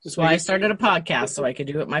Just That's why I making started a podcast so I could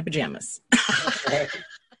do it in my pajamas. right.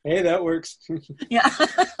 Hey, that works. Yeah.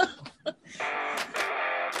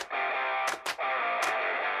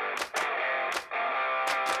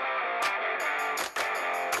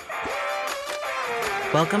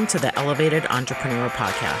 Welcome to the Elevated Entrepreneur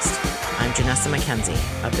Podcast. I'm Janessa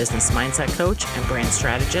McKenzie, a business mindset coach and brand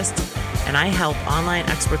strategist, and I help online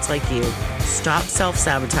experts like you stop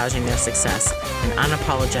self-sabotaging their success and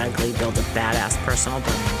unapologetically build a badass personal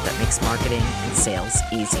brand that makes marketing and sales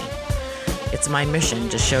easy. It's my mission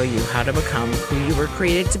to show you how to become who you were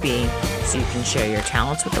created to be so you can share your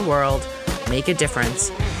talents with the world, make a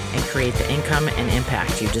difference, and create the income and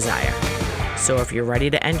impact you desire. So if you're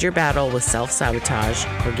ready to end your battle with self-sabotage,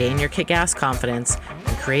 regain your kick-ass confidence,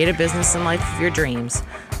 and create a business and life of your dreams,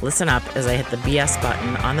 listen up as I hit the BS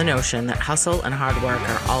button on the notion that hustle and hard work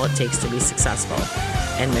are all it takes to be successful,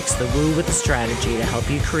 and mix the woo with the strategy to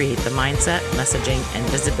help you create the mindset, messaging, and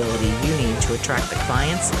visibility you need to attract the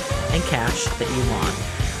clients and cash that you want,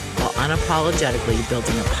 while unapologetically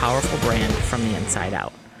building a powerful brand from the inside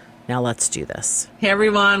out. Now let's do this. Hey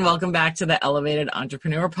everyone, welcome back to the Elevated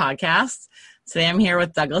Entrepreneur Podcast. Today I'm here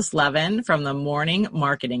with Douglas Levin from the Morning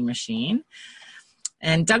Marketing Machine.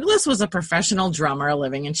 And Douglas was a professional drummer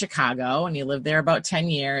living in Chicago, and he lived there about 10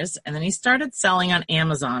 years. And then he started selling on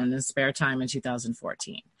Amazon in his spare time in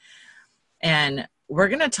 2014. And we're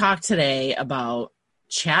going to talk today about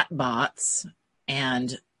chatbots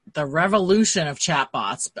and the revolution of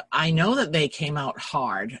chatbots. But I know that they came out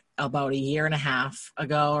hard about a year and a half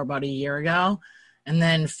ago or about a year ago. And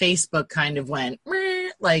then Facebook kind of went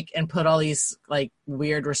and put all these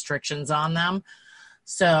weird restrictions on them.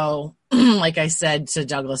 So like I said to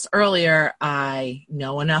Douglas earlier, I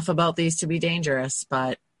know enough about these to be dangerous,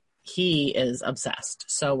 but he is obsessed.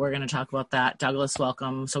 So we're going to talk about that. Douglas,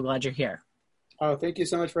 welcome. So glad you're here. Oh, thank you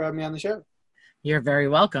so much for having me on the show. You're very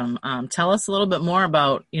welcome. Tell us a little bit more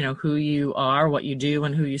about, who you are, what you do,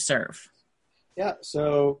 and who you serve. Yeah.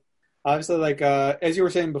 So obviously, as you were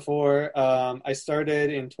saying before, I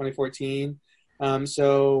started in 2014.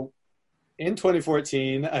 So in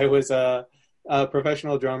 2014, I was a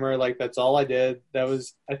professional drummer. That's all I did. That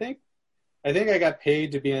was, I think I got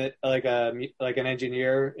paid to be an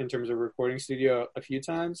engineer in terms of recording studio a few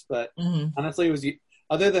times, but honestly, it was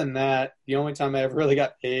other than that, the only time I ever really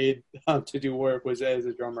got paid to do work was as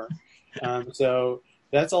a drummer. So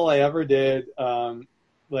that's all I ever did.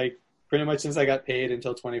 Pretty much since I got paid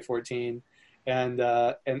until 2014, and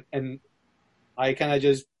I kind of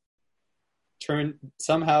just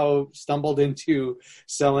somehow stumbled into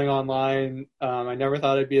selling online. I never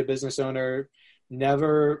thought I'd be a business owner.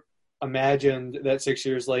 Never imagined that 6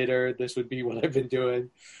 years later this would be what I've been doing.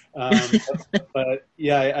 But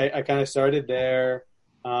yeah, I kind of started there,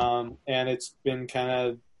 and it's been kind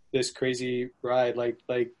of this crazy ride. Like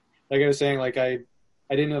I was saying, I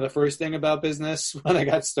didn't know the first thing about business when I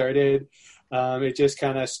got started. It just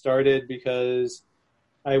kind of started because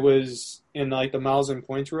I was in the miles and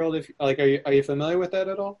points world. Are you familiar with that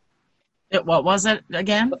at all? What was it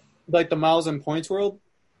again? Like the miles and points world?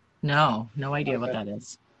 No idea what that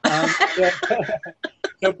is.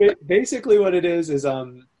 So basically what it is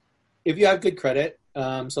if you have good credit,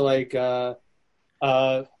 I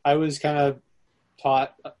was kind of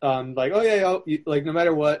taught no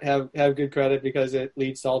matter what, have good credit because it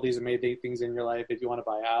leads to all these amazing things in your life. If you want to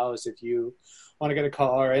buy a house, if you want to get a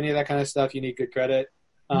car, any of that kind of stuff, you need good credit.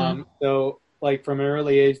 So from an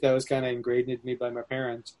early age, that was kind of ingrained into me by my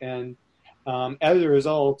parents. And as a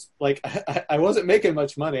result, I wasn't making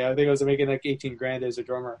much money. I think I was making 18 grand as a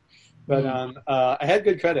drummer, but I had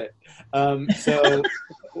good credit. So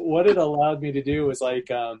what it allowed me to do was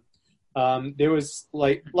there was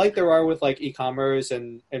there are with e-commerce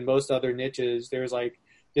and most other niches, there's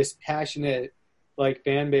this passionate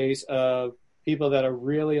fan base of people that are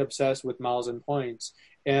really obsessed with miles and points.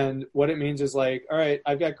 And what it means is all right,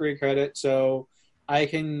 I've got great credit, so I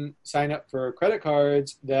can sign up for credit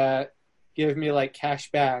cards that give me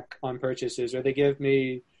cash back on purchases, or they give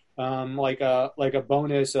me a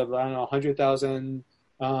bonus of, I don't know, 100,000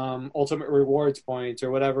 ultimate rewards points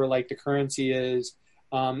or whatever the currency is.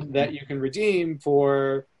 That you can redeem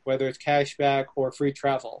for whether it's cash back or free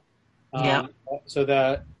travel, so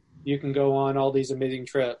that you can go on all these amazing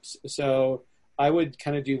trips. So I would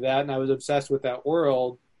kind of do that, and I was obsessed with that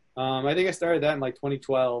world. I think I started that in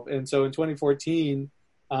 2012, and so in 2014,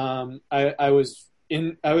 I was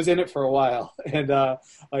in it for a while, and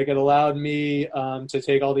it allowed me to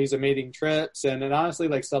take all these amazing trips, and it honestly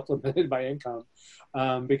supplemented my income.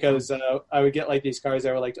 Because I would get these cards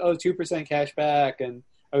that were 2% cash back, and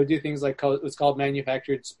I would do things what's called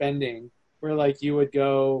manufactured spending, where you would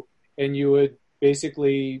go and you would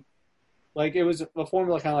basically, like, it was a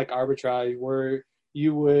formula kind of like arbitrage where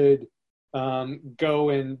you would go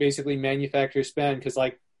and basically manufacture spend, because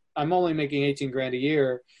like I'm only making 18 grand a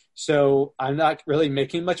year, so I'm not really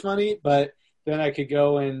making much money, but then I could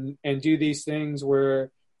go and do these things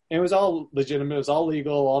where it was all legitimate, it was all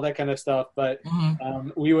legal, all that kind of stuff, but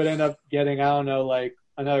we would end up getting, I don't know, like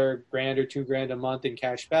another grand or 2 grand a month in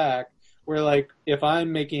cash back, where like if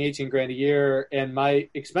I'm making 18 grand a year and my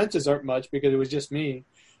expenses aren't much because it was just me,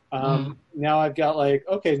 now I've got like,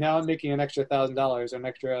 okay, now I'm making an extra $1,000, an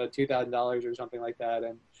extra $2,000 or something like that.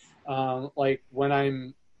 And like when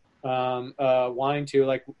I'm wanting to,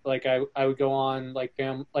 like I would go on like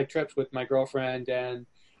trips with my girlfriend and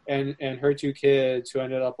her two kids, who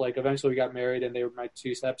ended up like eventually we got married and they were my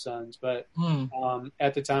two stepsons. But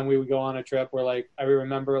at the time we would go on a trip where like I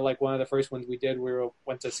remember like one of the first ones we did,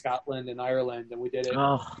 went to Scotland and Ireland, and we did it.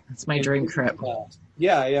 Oh, that's my dream trip.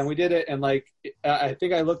 Yeah, and we did it, and like I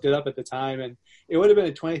think I looked it up at the time, and it would have been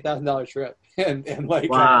a $20,000 trip, and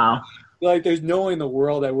like wow. Like there's no way in the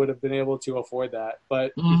world I would have been able to afford that,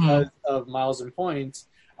 but because of miles and points,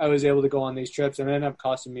 I was able to go on these trips, and it ended up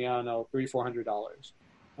costing me, I don't know,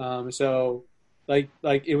 $300-400. So like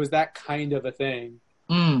it was that kind of a thing.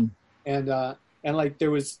 And like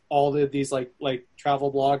there was all of these like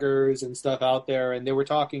travel bloggers and stuff out there, and they were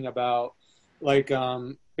talking about like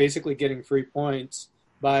basically getting free points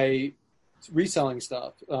by reselling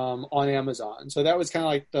stuff on Amazon. So that was kind of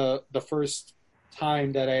like the first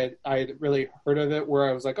time that I had really heard of it, where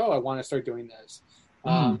I was like, oh, I want to start doing this.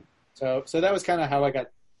 So that was kind of how I got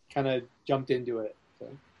kind of jumped into it. So.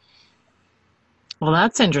 Well,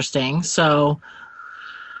 that's interesting. So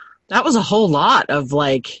that was a whole lot of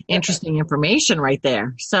like interesting information right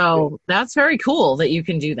there. So that's very cool that you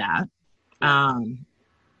can do that.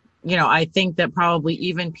 You know, I think that probably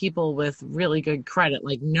even people with really good credit,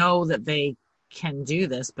 like, know that they can do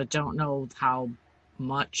this, but don't know how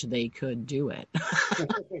much they could do it.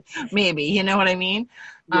 Maybe, you know what I mean?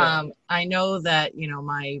 Yeah. I know that, you know,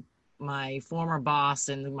 my former boss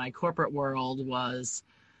in my corporate world was,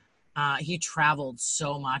 he traveled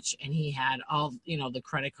so much, and he had all, you know, the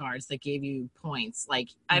credit cards that gave you points. Like,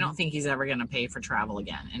 I don't think he's ever going to pay for travel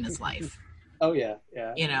again in his life. Oh yeah.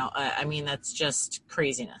 Yeah. You know, I mean, that's just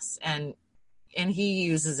craziness. And he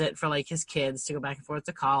uses it for like his kids to go back and forth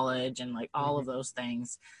to college and like all of those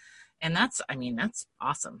things. And that's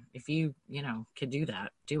awesome. If you know, could do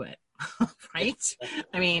that, do it. Right?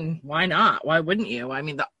 I mean, why not? Why wouldn't you? I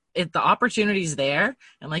mean, the opportunity's there,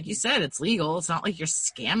 and like you said, it's legal. It's not like you're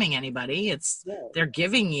scamming anybody. They're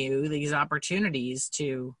giving you these opportunities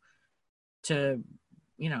to you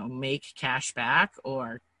know, make cash back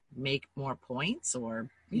or make more points, or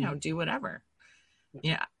you know, do whatever.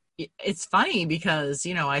 Yeah, it's funny because,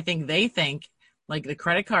 you know, I think they think, like, the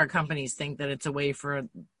credit card companies think that it's a way for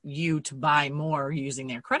you to buy more using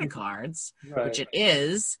their credit cards, which it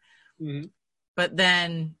is. But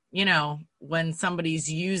then, you know, when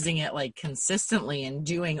somebody's using it like consistently and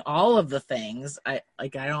doing all of the things,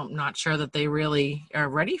 I'm not sure that they really are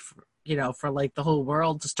ready for, you know, for like the whole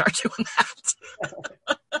world to start doing that.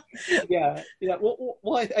 Yeah.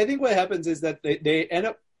 Well, I think what happens is that they end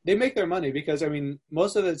up, they make their money because, I mean,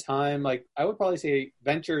 most of the time, like, I would probably say,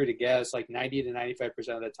 venture to guess, like 90 to 95%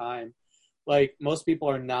 of the time, like, most people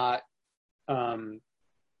are not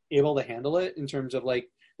able to handle it in terms of, like,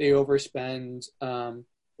 they overspend.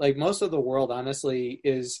 Like, most of the world, honestly,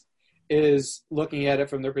 is looking at it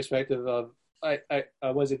from their perspective of,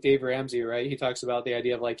 was it Dave Ramsey, right? He talks about the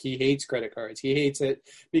idea of, like, he hates credit cards. He hates it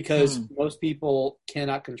because most people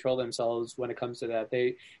cannot control themselves when it comes to that.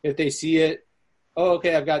 If they see it, oh,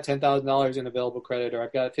 okay, I've got $10,000 in available credit, or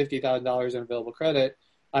I've got $50,000 in available credit.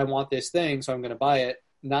 I want this thing, so I'm going to buy it,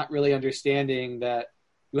 not really understanding that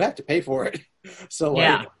you have to pay for it. So,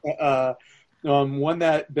 like, when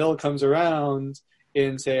that bill comes around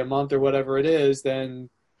in, say, a month or whatever it is, then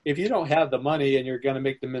if you don't have the money and you're going to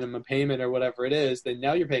make the minimum payment or whatever it is, then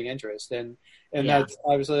now you're paying interest. And that's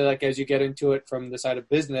obviously, like, as you get into it from the side of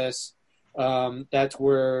business, that's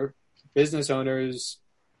where business owners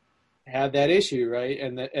have that issue, right?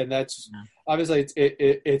 And that's obviously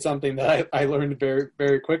it's something that I learned very,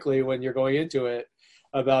 very quickly when you're going into it,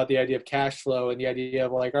 about the idea of cash flow and the idea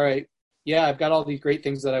of, like, all right, yeah, I've got all these great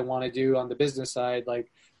things that I want to do on the business side.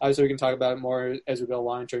 Like, obviously we can talk about it more as we go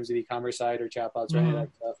along in terms of the e-commerce side or chatbots or any of that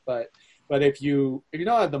stuff. But if you don't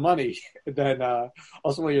have the money, then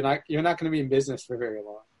ultimately you're not going to be in business for very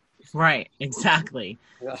long. Right. Exactly.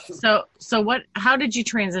 Yeah. So how did you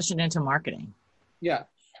transition into marketing? Yeah.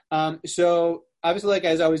 So obviously, like,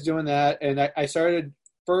 as I was doing that, and I started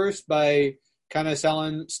first by kind of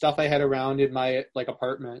selling stuff I had around in my, like,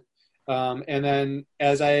 apartment. And then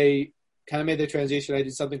as I kind of made the transition, I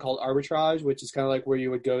did something called arbitrage, which is kind of like where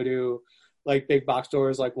you would go to like big box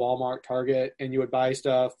stores like Walmart, Target, and you would buy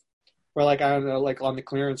stuff for like, I don't know, like on the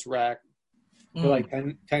clearance rack for like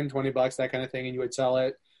 10, 20 bucks, that kind of thing. And you would sell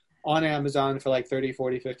it on Amazon for like 30,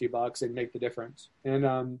 40, 50 bucks and make the difference.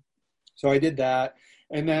 And so I did that.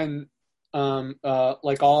 And then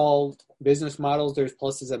like all business models, there's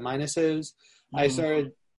pluses and minuses. I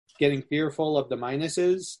started getting fearful of the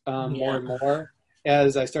minuses more and more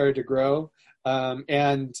as I started to grow.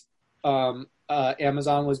 And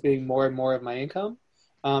Amazon was being more and more of my income.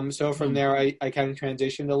 So from there, I kind of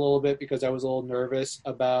transitioned a little bit because I was a little nervous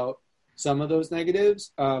about some of those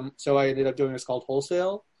negatives. So I ended up doing what's called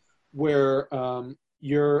wholesale, where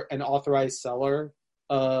you're an authorized seller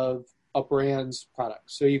of a brand's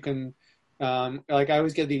products. So you can, like I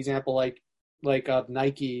always give the example, like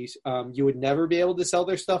Nike, you would never be able to sell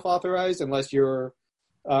their stuff authorized unless you're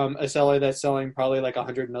a seller that's selling probably like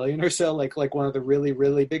 100 million or so, like one of the really,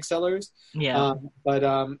 really big sellers. Yeah.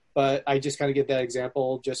 But I just kind of give that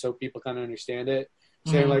example just so people kind of understand it.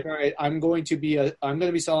 Saying like, all right, I'm going to be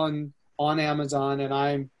selling on Amazon,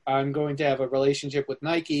 and I'm going to have a relationship with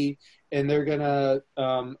Nike, and they're gonna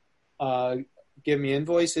give me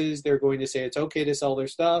invoices. They're going to say it's okay to sell their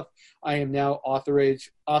stuff. I am now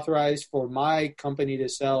authorized for my company to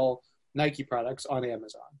sell Nike products on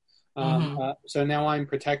Amazon. So now I'm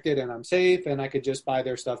protected and I'm safe, and I could just buy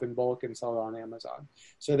their stuff in bulk and sell it on Amazon.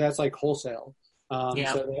 So that's like wholesale. So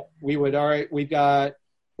that we would, all right, we're going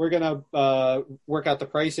to work out the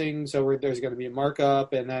pricing. So there's going to be a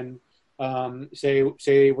markup, and then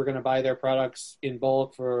say we're going to buy their products in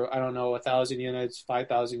bulk for, I don't know, 1,000 units,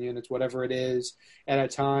 5,000 units, whatever it is at a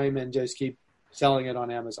time, and just keep selling it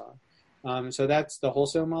on Amazon. So that's the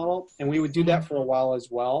wholesale model. And we would do that for a while as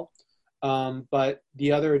well. But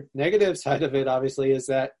the other negative side of it, obviously, is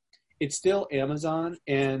that it's still Amazon,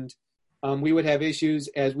 and we would have issues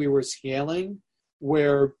as we were scaling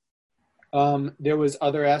where there was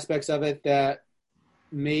other aspects of it that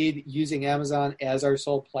made using Amazon as our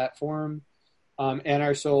sole platform and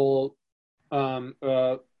our sole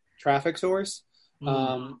traffic source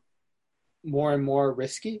more and more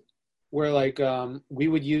risky. Where like we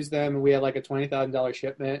would use them, and we had like a $20,000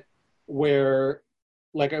 shipment where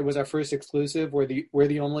like it was our first exclusive. We're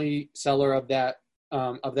the only seller of that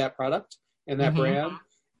product and that brand,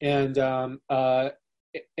 and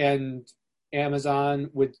Amazon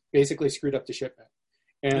would basically screwed up the shipment.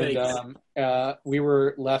 And we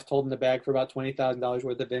were left holding the bag for about $20,000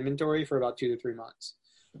 worth of inventory for about 2 to 3 months.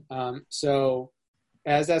 So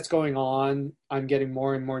as that's going on, I'm getting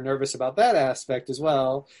more and more nervous about that aspect as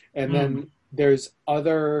well. And then there's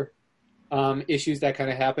other issues that kind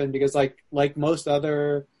of happen because like most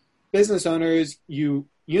other business owners, you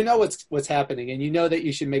know what's happening, and you know that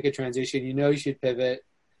you should make a transition, you know you should pivot,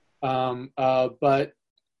 but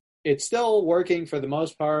it's still working for the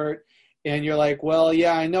most part. And you're like, well,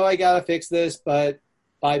 yeah, I know I got to fix this, but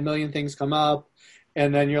 5 million things come up.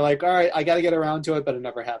 And then you're like, all right, I got to get around to it, but it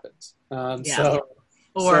never happens.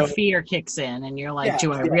 Or fear kicks in and you're like,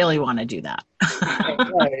 do I really want to do that?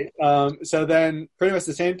 Right. So then pretty much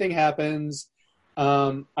the same thing happens.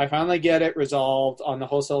 I finally get it resolved on the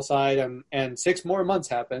wholesale side, and 6 more months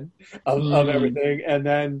happen of everything. And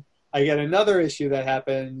then I get another issue that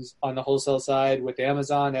happens on the wholesale side with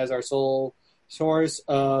Amazon as our sole source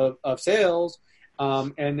of sales.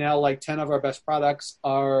 And now like 10 of our best products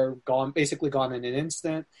are basically gone in an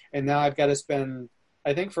instant. And now I've got to spend,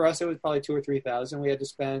 I think for us, it was probably 2,000 or 3,000 we had to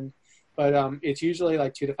spend, but it's usually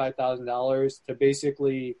like $2,000 to $5,000 to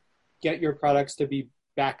basically get your products to be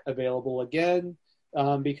back available again.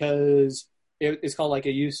 Because it's called like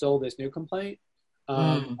a "you sold this new" complaint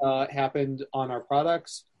happened on our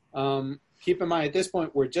products. Keep in mind at this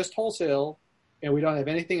point, we're just wholesale and we don't have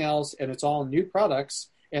anything else, and it's all new products,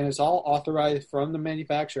 and it's all authorized from the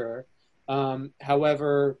manufacturer.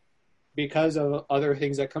 However, because of other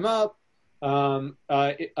things that come up,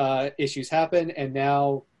 issues happen, and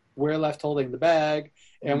now we're left holding the bag,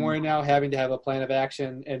 and we're now having to have a plan of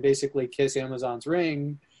action and basically kiss Amazon's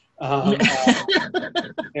ring, and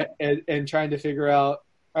trying to figure out,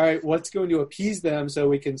 all right, what's going to appease them so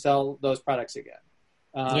we can sell those products again.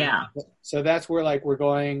 So that's where like we're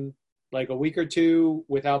going like a week or two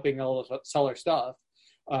without being able to sell our stuff.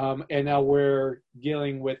 And now we're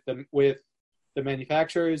dealing with the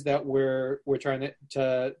manufacturers that we're trying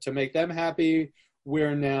to make them happy.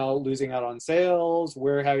 We're now losing out on sales.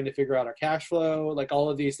 We're having to figure out our cash flow, like all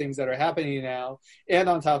of these things that are happening now. And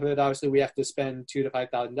on top of it, obviously we have to spend $2,000 to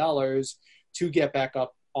 $5,000 to get back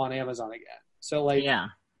up on Amazon again. So like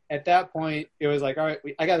at that point it was like, all right,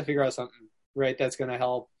 I got to figure out something, right, that's going to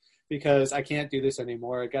help. because I can't do this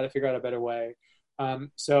anymore. I got to figure out a better way.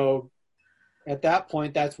 So at that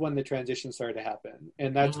point, that's when the transition started to happen.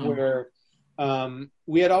 And that's where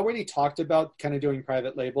we had already talked about kind of doing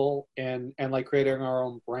private label and like creating our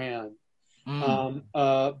own brand.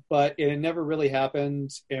 But it never really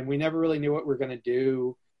happened, and we never really knew what we were going to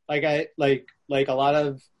do. Like a lot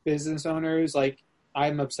of business owners, like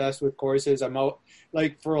I'm obsessed with courses.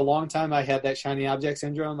 Like for a long time, I had that shiny object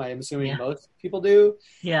syndrome. I am assuming most people do.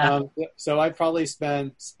 Yeah. So I probably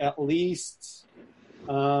spent at least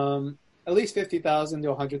 $50,000 to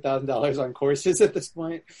 $100,000 on courses at this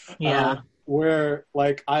point. Yeah. Where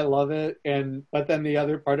like I love it, but then the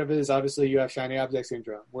other part of it is obviously you have shiny object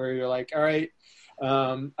syndrome, where you're like, all right,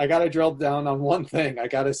 I got to drill down on one thing. I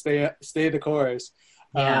got to stay the course.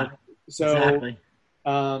 Yeah. So, exactly.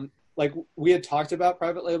 Like we had talked about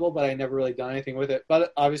private label, but I never really done anything with it.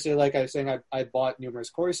 But obviously, like I was saying, I bought numerous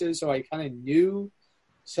courses, so I kind of knew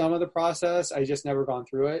some of the process. I just never gone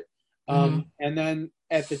through it. And then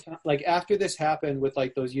at the time, like after this happened with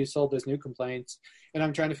like those you sold this new complaints, and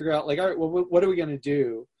I'm trying to figure out like, all right, well, what are we going to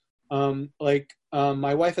do?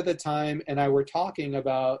 My wife at the time and I were talking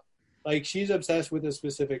about like, she's obsessed with a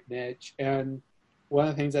specific niche. And one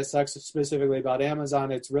of the things that sucks specifically about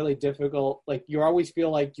Amazon, it's really difficult. Like you always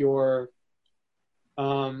feel like it's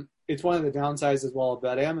one of the downsides as well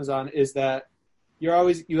about Amazon is that you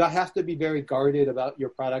have to be very guarded about your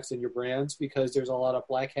products and your brands because there's a lot of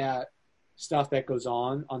black hat stuff that goes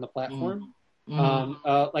on the platform.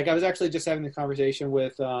 Like I was actually just having the conversation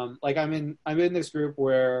with, like I'm in this group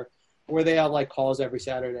where they have like calls every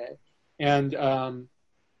Saturday, and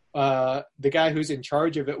the guy who's in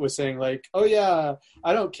charge of it was saying like, oh yeah,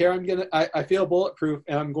 I don't care. I feel bulletproof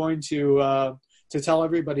and I'm going to tell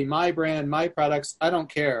everybody my brand, my products. I don't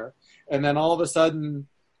care. And then all of a sudden,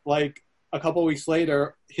 like a couple of weeks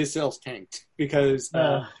later, his sales tanked because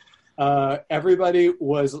everybody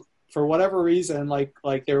was, for whatever reason, like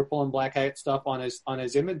they were pulling black hat stuff on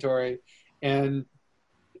his inventory, and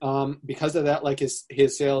because of that, like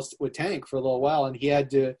his sales would tank for a little while, and he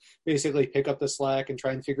had to basically pick up the slack and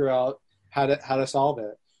try and figure out how to solve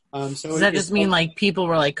it. So does that just mean like people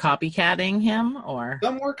were like copycatting him, or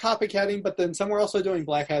some were copycatting, but then some were also doing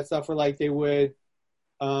black hat stuff where like they would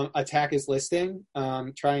attack his listing,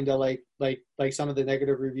 trying to like some of the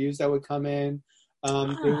negative reviews that would come in.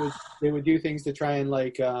 They would do things to try and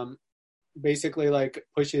like basically like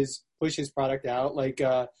push his product out. Like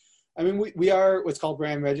I mean, we are what's called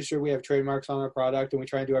brand registered. We have trademarks on our product, and we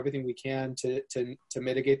try and do everything we can to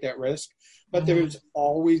mitigate that risk. But there's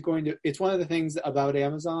always it's one of the things about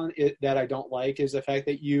Amazon that I don't like is the fact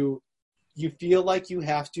that you feel like you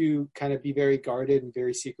have to kind of be very guarded and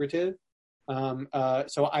very secretive.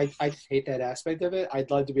 So I hate that aspect of it.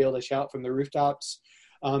 I'd love to be able to shout from the rooftops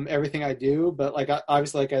everything I do, but like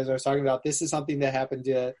obviously, like as I was talking about, this is something that happened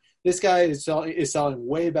to this guy is selling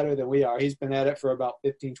way better than we are. He's been at it for about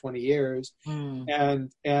 15, 20 years,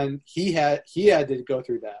 and he had to go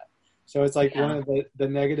through that. So it's like one of the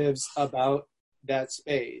negatives about that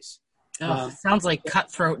space. Sounds like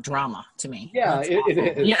cutthroat drama to me. Yeah,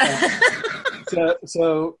 it is. Yeah.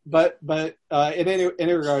 But in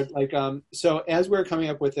any regard, like so as we're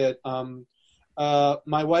coming up with it,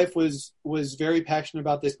 my wife was very passionate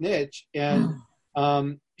about this niche, and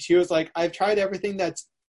she was like, I've tried everything that's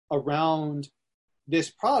around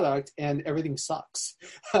this product and everything sucks.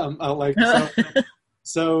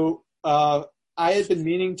 So I had been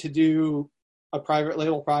meaning to do a private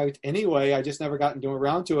label product anyway. I just never gotten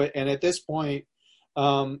around to it. And at this point,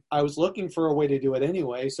 I was looking for a way to do it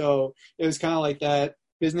anyway. So it was kind of like that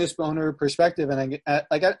business owner perspective. And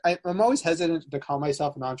I'm always hesitant to call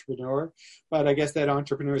myself an entrepreneur, but I guess that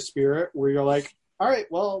entrepreneur spirit where you're like, all right,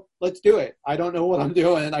 well, let's do it. I don't know what I'm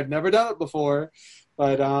doing. I've never done it before,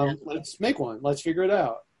 but let's make one. Let's figure it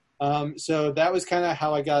out. So that was kind of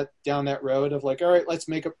how I got down that road of like, all right, let's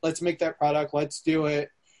make that product. Let's do it.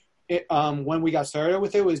 When we got started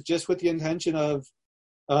with it was just with the intention of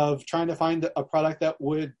trying to find a product that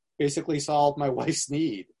would basically solve my wife's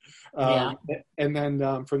need. And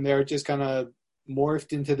then from there, it just kind of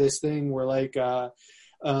morphed into this thing where like, I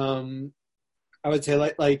would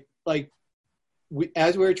say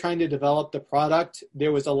as we were trying to develop the product,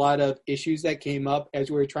 there was a lot of issues that came up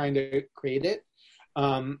as we were trying to create it.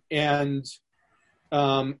 And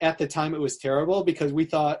at the time it was terrible because we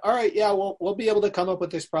thought, all right, yeah, we'll be able to come up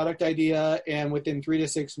with this product idea. And within 3 to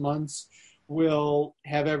 6 months, we'll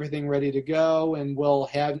have everything ready to go and we'll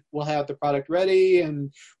have the product ready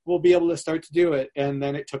and we'll be able to start to do it. And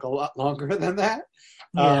then it took a lot longer than that.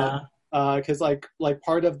 Cause like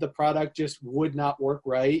part of the product just would not work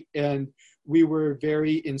right. And we were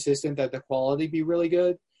very insistent that the quality be really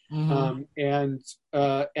good. And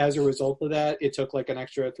as a result of that, it took like an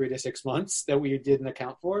extra 3 to 6 months that we didn't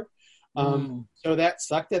account for. So that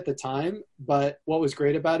sucked at the time. But what was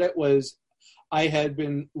great about it was I had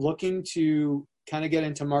been looking to kind of get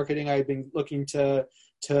into marketing. I had been looking to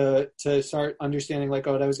start understanding like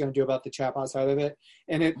what I was going to do about the chatbot side of it.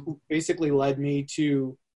 And it basically led me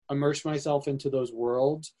to immerse myself into those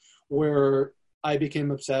worlds where I became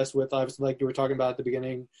obsessed with, obviously, like you were talking about at the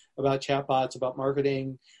beginning, about chatbots, about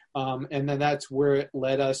marketing. And then that's where it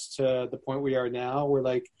led us to the point we are now. We're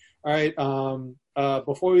like, all right,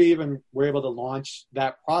 before we even were able to launch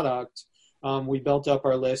that product, we built up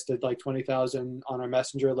our list at like 20,000 on our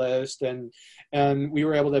messenger list. And we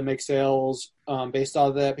were able to make sales based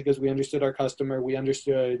on that because we understood our customer. We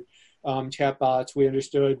understood chatbots. We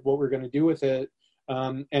understood what we're going to do with it.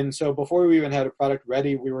 And so before we even had a product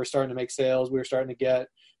ready, we were starting to make sales. We were starting to get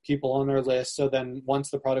people on our list. So then once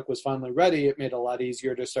the product was finally ready, it made it a lot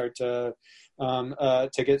easier to start to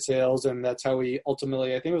get sales. And that's how we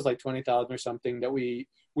ultimately, I think it was like 20,000 or something that we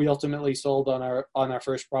ultimately sold on our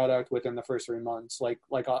first product within the first 3 months, like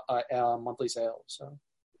monthly sales. So.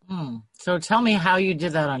 So tell me how you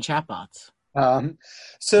did that on chatbots.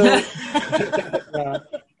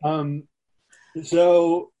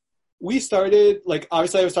 So we started, like,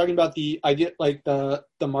 obviously I was talking about the idea, like the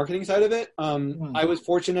marketing side of it. I was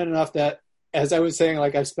fortunate enough that, as I was saying,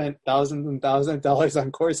 like I've spent thousands and thousands of dollars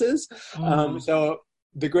on courses. So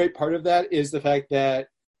the great part of that is the fact that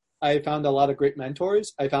I found a lot of great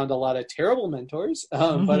mentors. I found a lot of terrible mentors, but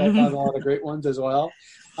I found a lot of great ones as well.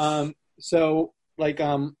 So like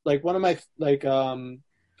one of my,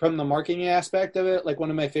 from the marketing aspect of it, like one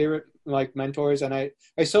of my favorite like mentors, and I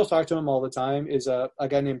still talk to him all the time, is a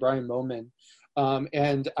guy named Brian Moman.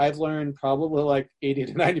 And I've learned probably like 80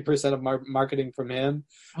 to 90% of marketing from him.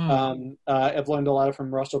 I've learned a lot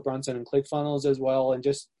from Russell Brunson and ClickFunnels as well. And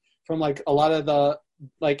just from like a lot of the,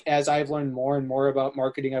 like, as I've learned more and more about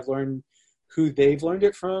marketing, I've learned who they've learned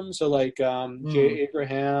it from. So like Jay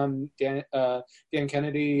Abraham, Dan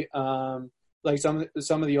Kennedy, like some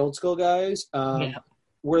of the old school guys.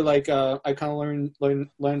 Were like I kind of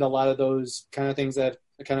learned a lot of those kind of things that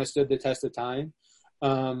kind of stood the test of time,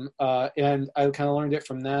 and I kind of learned it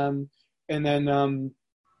from them. And then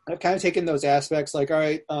I've kind of taken those aspects, like, all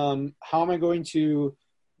right, how am I going to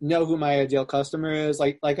know who my ideal customer is?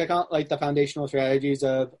 Like I got like the foundational strategies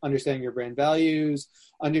of understanding your brand values,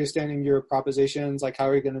 understanding your propositions, like how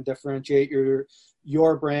are you going to differentiate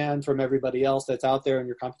your brand from everybody else that's out there in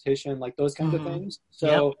your competition, like those kinds of things.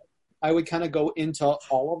 So I would kind of go into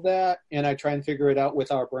all of that, and I try and figure it out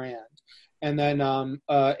with our brand. And then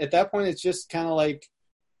at that point, it's just kind of like,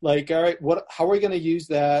 all right, how are we going to use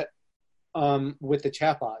that with the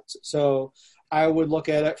chatbots? So I would look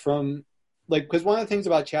at it from, like, because one of the things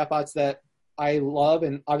about chatbots that I love,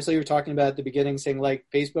 and obviously you were talking about at the beginning, saying like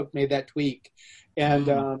Facebook made that tweak, and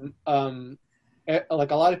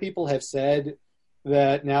like a lot of people have said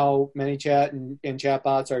that now ManyChat and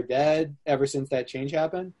chatbots are dead ever since that change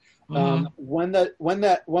happened. When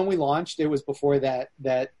we launched, it was before that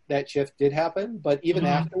shift did happen, but even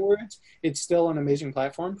afterwards, it's still an amazing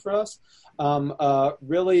platform for us.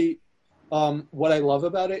 Really, what I love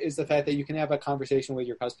about it is the fact that you can have a conversation with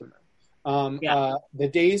your customer. The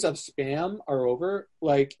days of spam are over.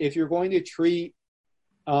 Like, if you're going to treat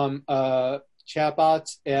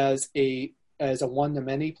chatbots as a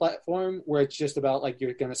one-to-many platform where it's just about like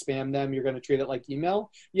you're going to spam them, you're going to treat it like email,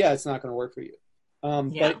 it's not going to work for you.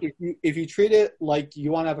 But if you treat it like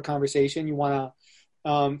you want to have a conversation, you want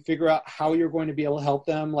to figure out how you're going to be able to help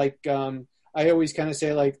them. Like I always kind of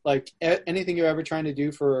say, like anything you're ever trying to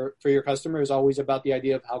do for your customer is always about the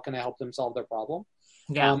idea of how can I help them solve their problem.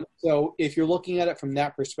 So if you're looking at it from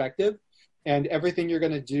that perspective, and everything you're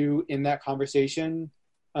going to do in that conversation,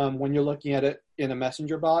 when you're looking at it in a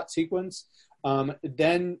messenger bot sequence,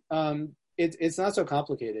 then it's not so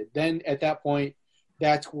complicated. Then at that point,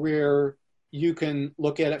 that's where you can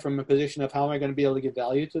look at it from a position of how am I going to be able to give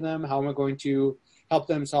value to them? How am I going to help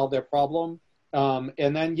them solve their problem? And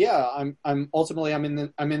then, I'm ultimately, I'm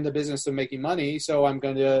in the business of making money. So I'm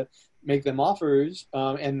going to make them offers.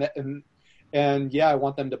 And I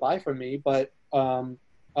want them to buy from me, but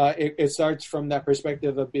it starts from that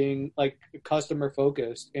perspective of being like customer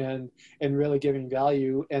focused and really giving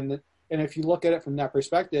value. And if you look at it from that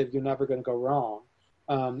perspective, you're never going to go wrong.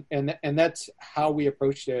 And that's how we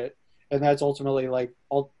approached it. And that's ultimately like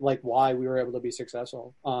why we were able to be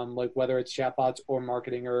successful. Like whether it's chatbots or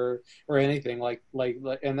marketing or anything like,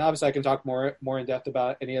 and obviously I can talk more in depth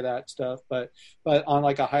about any of that stuff, but on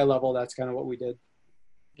like a high level, that's kind of what we did.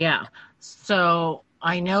 Yeah. So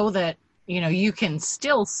I know that, you can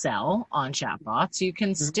still sell on chatbots. You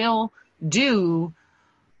can Mhm. still do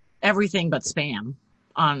everything but spam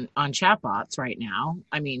on chatbots right now.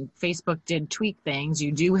 I mean, Facebook did tweak things.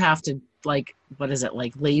 You do have to what is it,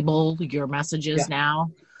 label your messages Yeah.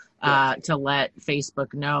 now Yeah. to let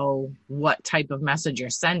Facebook know what type of message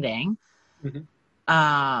you're sending. Mhm.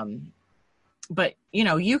 But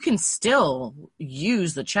you can still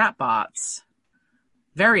use the chatbots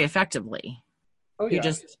very effectively. Oh You yeah.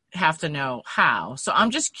 just have to know how. So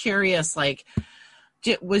I'm just curious,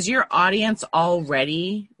 was your audience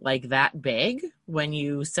already that big when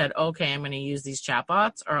you said, okay, I'm going to use these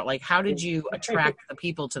chatbots? Or how did you attract the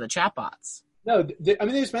people to the chatbots? No, I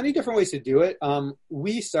mean, there's many different ways to do it.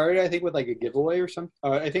 We started, I think, with a giveaway or something.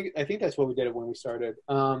 I think that's what we did when we started.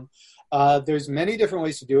 There's many different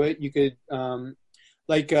ways to do it. You could,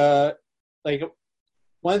 like,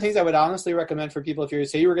 one of the things I would honestly recommend for people, if you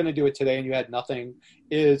say you were going to do it today and you had nothing,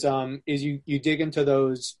 is you dig into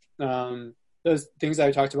those things that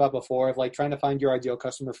I talked about before of trying to find your ideal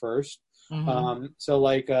customer first. Mm-hmm. So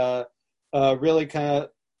really kind of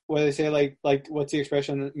what they say, what's the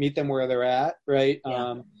expression? Meet them where they're at, right?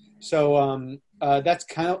 Yeah.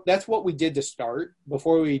 That's what we did to start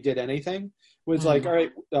before we did anything. Was Mm-hmm. all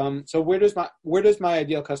right. So where does my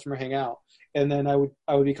ideal customer hang out? And then I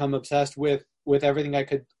would become obsessed with everything I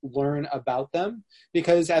could learn about them,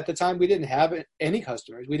 because at the time we didn't have any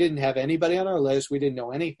customers. We didn't have anybody on our list. We didn't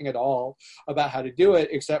know anything at all about how to do it,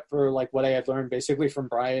 except for what I had learned basically from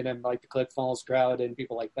Brian and the ClickFunnels crowd and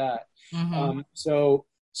people like that. Mm-hmm.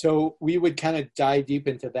 So we would kind of dive deep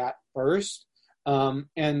into that first.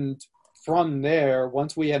 And from there,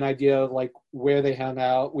 once we had an idea of where they hung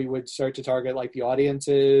out, we would start to target the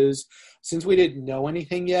audiences. Since we didn't know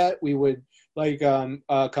anything yet, we would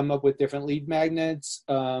come up with different lead magnets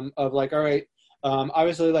of all right,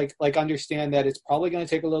 obviously understand that it's probably going to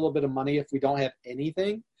take a little bit of money if we don't have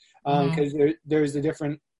anything, because there's the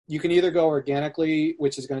different. You can either go organically,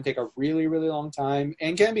 which is going to take a really, really long time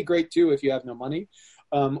and can be great too if you have no money,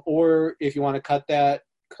 or if you want to cut that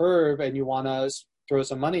curve and you want to throw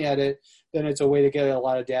some money at it, then it's a way to get a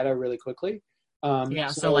lot of data really quickly. So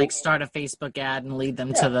start a Facebook ad and lead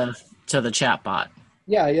them to the chatbot.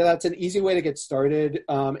 Yeah, that's an easy way to get started.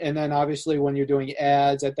 And then obviously when you're doing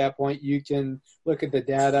ads at that point, you can look at the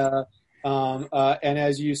data. And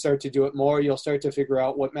as you start to do it more, you'll start to figure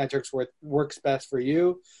out what metrics works best for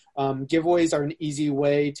you. Giveaways are an easy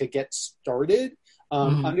way to get started.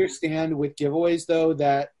 Understand with giveaways, though,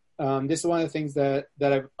 that this is one of the things that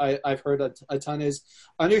I've heard a ton is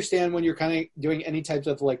understand when you're kind of doing any types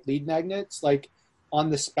of lead magnets, on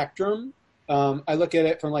the spectrum. I look at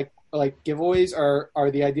it from giveaways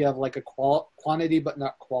are the idea of a quantity but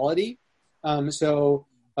not quality. You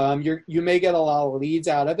may get a lot of leads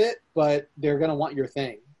out of it, but they're going to want your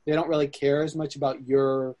thing. They don't really care as much about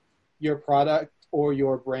your product or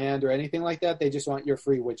your brand or anything like that. They just want your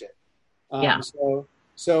free widget.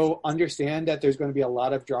 So understand that there's going to be a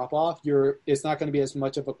lot of drop off. It's not going to be as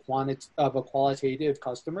much of a qualitative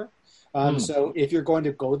customer. So if you're going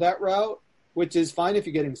to go that route, which is fine if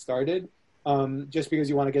you're getting started, just because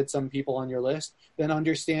you want to get some people on your list, then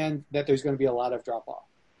understand that there's going to be a lot of drop off.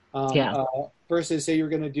 Versus say you're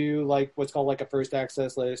going to do what's called a first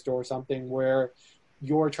access list or something where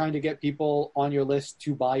you're trying to get people on your list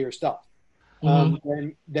to buy your stuff.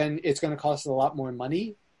 Then it's going to cost a lot more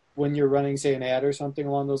money when you're running, say, an ad or something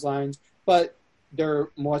along those lines, but they're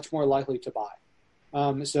much more likely to buy.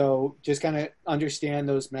 So just kind of understand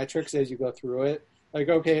those metrics as you go through it.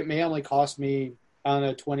 Okay, it may only cost me, I don't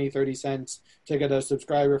know, 20, 30 cents to get a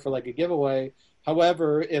subscriber for a giveaway.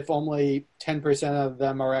 However, if only 10% of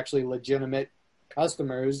them are actually legitimate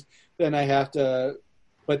customers, then I have to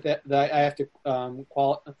put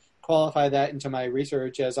qualify that into my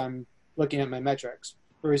research as I'm looking at my metrics.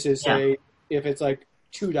 Versus say if it's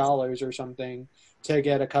 $2 or something to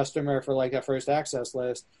get a customer for a first access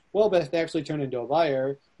list. Well, but if they actually turn into a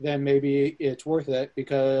buyer, then maybe it's worth it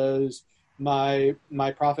because my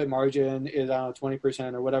profit margin is, I don't know,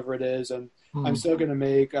 20% or whatever it is, and I'm still going to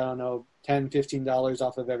make, I don't know, $10, $15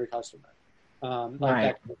 off of every customer, that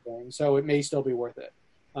kind of thing. So it may still be worth it.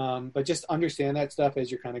 But just understand that stuff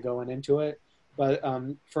as you're kind of going into it. But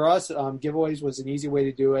for us, giveaways was an easy way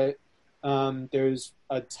to do it. There's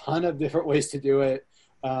a ton of different ways to do it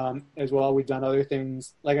as well. We've done other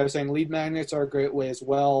things. Like I was saying, lead magnets are a great way as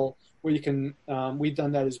well, where you can, we've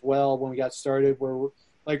done that as well when we got started, where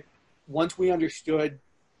once we understood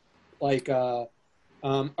all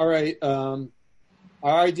right, our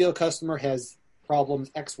ideal customer has problems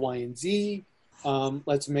X, Y, and Z.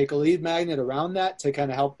 Let's make a lead magnet around that to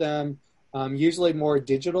kind of help them. Usually more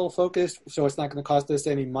digital focused, so it's not going to cost us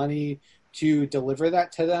any money to deliver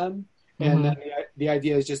that to them. And then the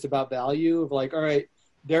idea is just about value of like, all right,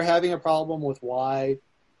 they're having a problem with Y.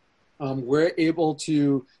 We're able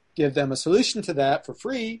to give them a solution to that for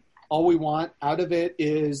free. All we want out of it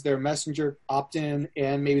is their messenger opt-in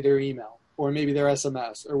and maybe their email or maybe their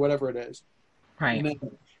SMS or whatever it is. Right. And then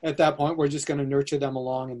at that point, we're just going to nurture them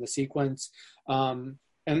along in the sequence. And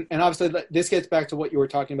obviously, this gets back to what you were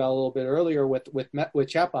talking about a little bit earlier with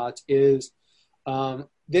chatbots is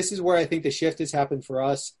this is where I think the shift has happened for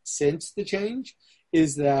us since the change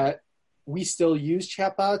is that we still use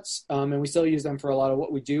chatbots and we still use them for a lot of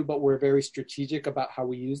what we do, but we're very strategic about how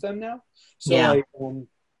we use them now. So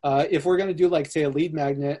if we're going to do like, say, a lead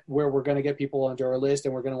magnet where we're going to get people onto our list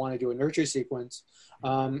and we're going to want to do a nurture sequence,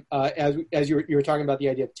 as you were talking about the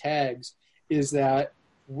idea of tags, is that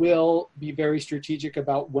we'll be very strategic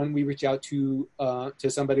about when we reach out to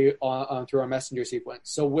somebody through our messenger sequence.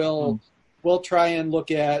 So we'll try and look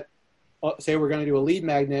at, say we're going to do a lead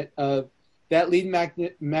magnet. That lead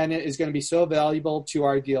magnet is going to be so valuable to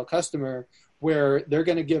our ideal customer where they're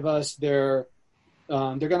going to give us they're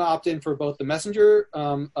going to opt in for both the messenger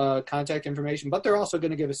contact information, but they're also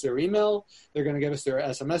going to give us their email. They're going to give us their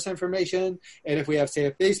SMS information. And if we have, say,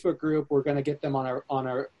 a Facebook group, we're going to get them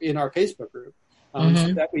in our Facebook group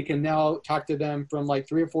so that we can now talk to them from like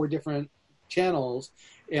 3 or 4 different channels.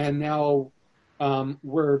 And now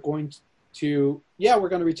we're going to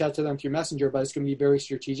reach out to them through Messenger, but it's going to be very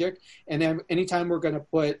strategic. And then anytime we're going to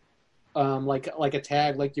put like a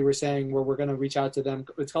tag, like you were saying, where we're going to reach out to them,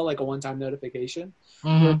 it's called like a one-time notification.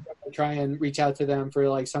 We're going to try and reach out to them for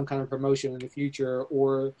like some kind of promotion in the future,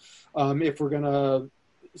 or if we're going to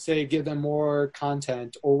say give them more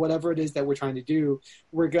content or whatever it is that we're trying to do,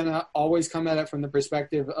 we're going to always come at it from the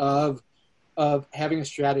perspective of having a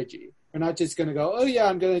strategy. We're not just going to go, oh yeah,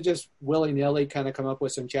 I'm going to just willy-nilly kind of come up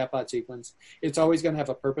with some chatbot sequence. It's always going to have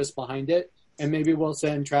a purpose behind it. And maybe we'll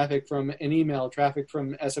send traffic from an email, traffic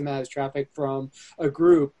from SMS, traffic from a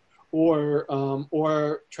group,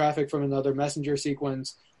 or traffic from another messenger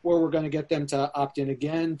sequence, or we're going to get them to opt in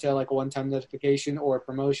again to like a one-time notification or a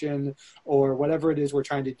promotion or whatever it is we're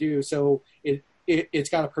trying to do. So it's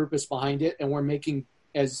got a purpose behind it, and we're making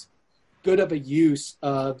as good of a use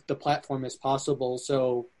of the platform as possible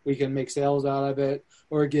so we can make sales out of it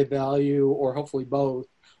or give value or hopefully both.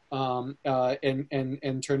 And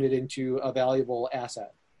turn it into a valuable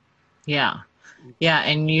asset. Yeah.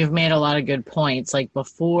 And you've made a lot of good points. Like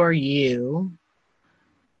before you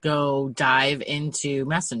go dive into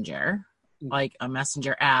Messenger, like a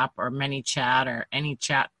Messenger app or ManyChat or any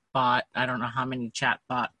chat bot. I don't know how many chat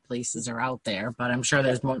bot places are out there, but I'm sure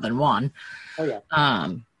there's more than one. Oh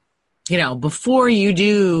yeah. Before you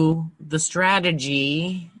do the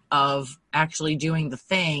strategy of actually doing the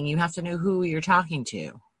thing, you have to know who you're talking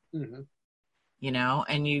to.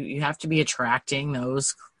 And you have to be attracting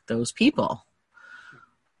those people.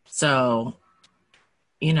 So,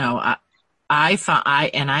 I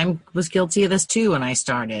was guilty of this too when I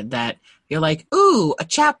started, that you're like, ooh, a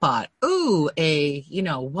chatbot, ooh,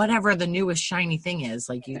 whatever the newest shiny thing is,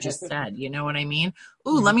 like you just said, you know what I mean?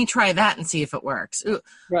 Ooh, let me try that and see if it works. Ooh.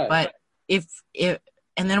 Right. But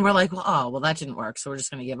and then we're like, well, that didn't work, so we're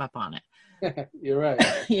just going to give up on it. You're right.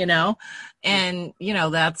 And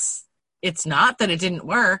it's not that it didn't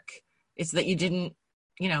work. It's that you didn't,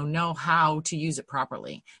 know how to use it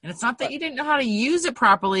properly. And it's not that you didn't know how to use it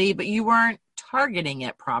properly, but you weren't targeting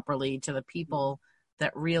it properly to the people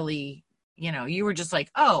that really, you were just like,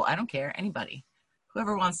 oh, I don't care. Anybody,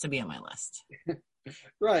 whoever wants to be on my list.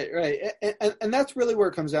 Right. And that's really where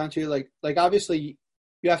it comes down to, like obviously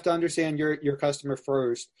you have to understand your customer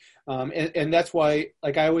first. And that's why,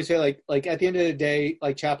 like I always say, like at the end of the day,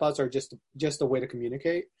 like chatbots are just a way to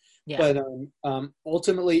communicate. Yeah. But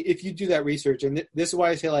ultimately, if you do that research, and this is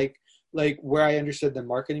why I say like where I understood the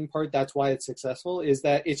marketing part, that's why it's successful, is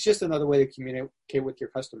that it's just another way to communicate with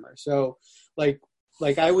your customer. So like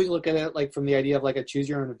I always look at it like from the idea of like a choose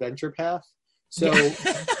your own adventure path. So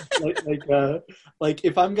like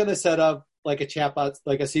if I'm going to set up like a chatbot,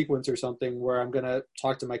 like a sequence or something where I'm going to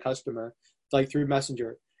talk to my customer, like through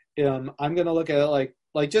Messenger, I'm going to look at it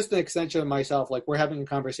like just an extension of myself. Like we're having a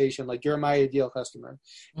conversation, like you're my ideal customer.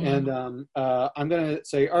 And I'm going to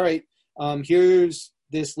say, all right, here's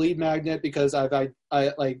this lead magnet because I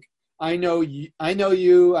know you, I know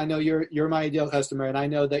you're my ideal customer, and I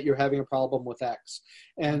know that you're having a problem with X.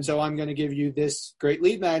 And so I'm going to give you this great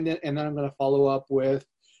lead magnet, and then I'm going to follow up with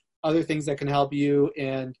other things that can help you.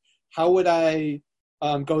 And how would I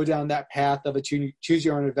go down that path of a choose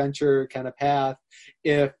your own adventure kind of path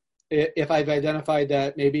if I've identified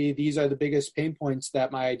that maybe these are the biggest pain points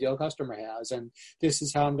that my ideal customer has, and this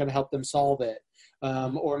is how I'm going to help them solve it.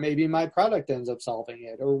 or maybe my product ends up solving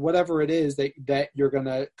it, or whatever it is that you're going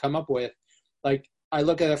to come up with. Like, I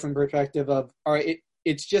look at it from the perspective of, all right,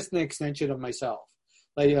 it's just an extension of myself.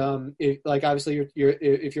 Like, obviously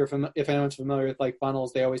if anyone's familiar with like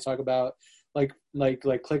funnels, they always talk about like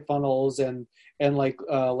ClickFunnels and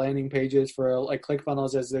landing pages for like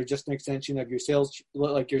ClickFunnels as they're just an extension of your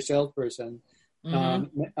salesperson.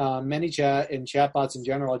 ManyChat and chatbots in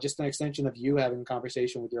general are just an extension of you having a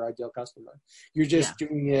conversation with your ideal customer. You're just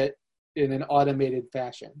doing it in an automated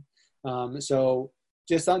fashion. So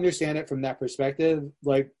just understand it from that perspective.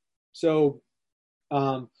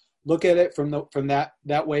 Look at it from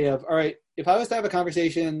that way of, all right, if I was to have a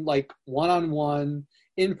conversation like one-on-one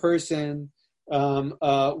in person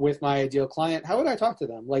with my ideal client, how would I talk to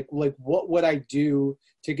them? Like what would I do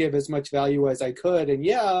to give as much value as I could?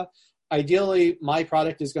 And ideally my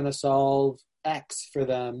product is going to solve X for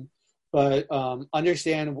them, but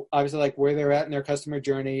understand obviously like where they're at in their customer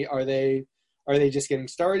journey. Are they just getting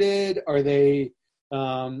started? Are they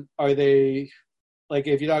like,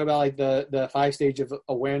 if you talk about like the 5 stage of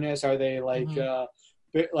awareness, are they like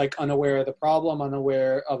like unaware of the problem,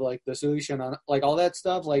 unaware of like the solution, on like all that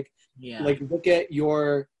stuff? Like look at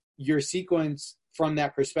your sequence from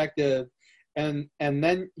that perspective, and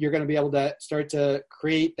then you're going to be able to start to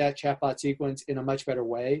create that chatbot sequence in a much better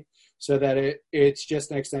way, so that it's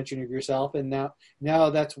just an extension of yourself. And now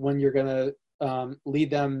that's when you're going to lead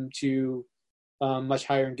them to much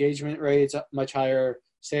higher engagement rates, much higher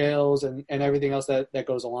sales, and everything else that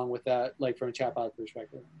goes along with that, like from a chatbot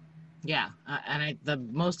perspective. Yeah. The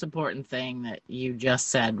most important thing that you just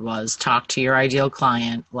said was talk to your ideal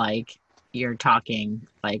client like you're talking,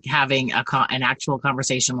 like having an actual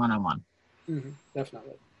conversation one-on-one.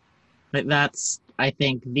 Definitely. But that's, I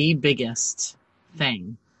think, the biggest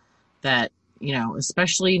thing that,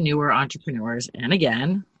 especially newer entrepreneurs, and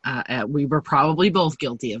again, we were probably both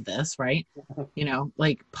guilty of this, right?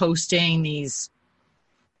 Like posting these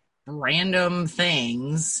random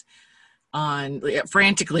things on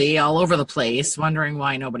frantically all over the place, wondering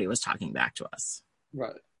why nobody was talking back to us.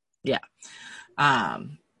 Right. Yeah.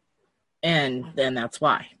 And then that's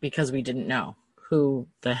why, because we didn't know who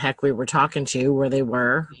the heck we were talking to, where they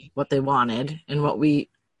were, what they wanted, and what we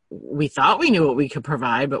thought we knew what we could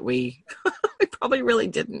provide, but we probably really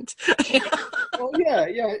didn't. Well, yeah.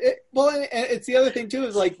 And it's the other thing too,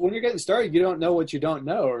 is like when you're getting started, you don't know what you don't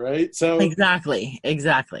know, right? So exactly.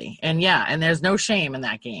 And and there's no shame in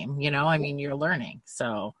that game. I mean, you're learning,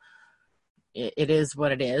 so it is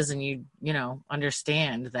what it is, and you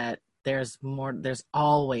understand that there's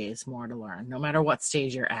always more to learn. No matter what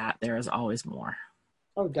stage you're at, there is always more.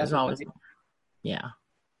 Oh, definitely. There's always more.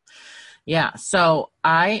 Yeah. So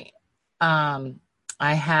I am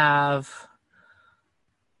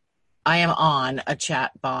on a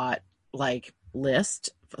chatbot like list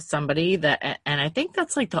for somebody that, and I think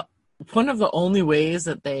that's like one of the only ways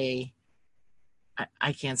that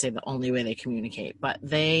I can't say the only way they communicate, but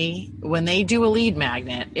when they do a lead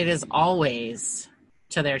magnet, it is always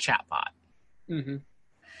to their chatbot.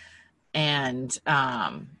 And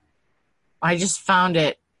I just found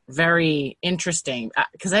it very interesting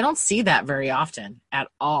because I don't see that very often at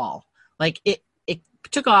all. Like it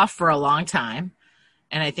took off for a long time,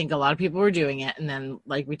 and I think a lot of people were doing it. And then,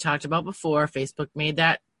 like we talked about before, Facebook made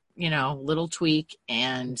that, little tweak,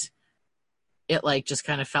 and it like just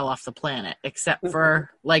kind of fell off the planet, except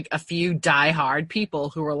for like a few diehard people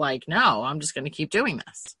who were like, no, I'm just going to keep doing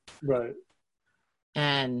this. Right.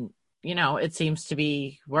 And, it seems to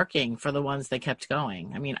be working for the ones that kept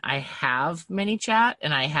going. I mean, I have ManyChat,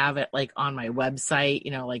 and I have it like on my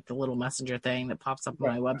website, like the little messenger thing that pops up on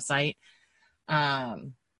my website.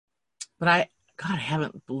 But I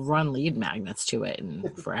haven't run lead magnets to it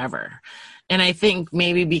in forever. And I think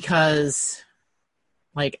maybe because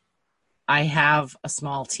like I have a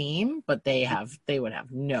small team, but they would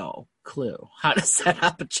have no clue how to set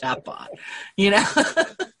up a chatbot,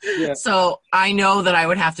 Yeah. So I know that I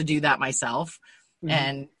would have to do that myself.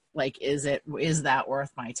 And like, is that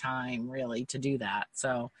worth my time really to do that?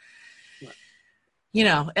 So,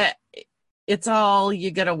 it's all, you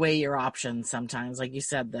got to weigh your options sometimes. Like you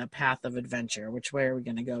said, the path of adventure, which way are we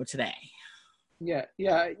going to go today? Yeah.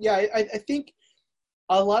 I think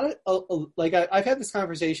a lot of like I've had this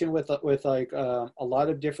conversation with like a lot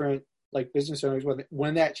of different like business owners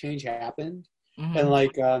when that change happened, and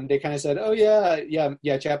like they kind of said, oh yeah,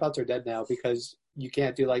 chatbots are dead now because you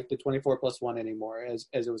can't do like the 24+1 anymore, as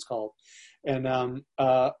it was called, and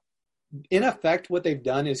in effect, what they've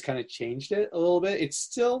done is kind of changed it a little bit. It's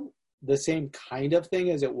still the same kind of thing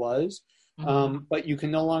as it was, but you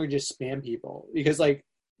can no longer just spam people, because like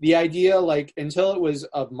the idea, like until it was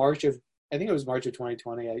of March of I think it was March of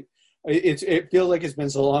 2020. It feels like it's been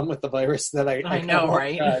so long with the virus that I I know,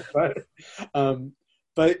 right?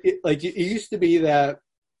 But like it used to be that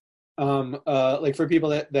like for people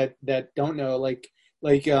that don't know, like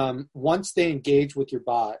once they engage with your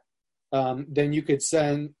bot, then you could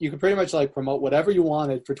pretty much like promote whatever you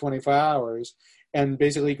wanted for 24 hours, and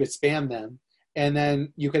basically you could spam them, and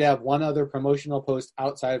then you could have one other promotional post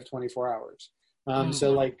outside of 24 hours.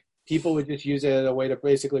 So like people would just use it as a way to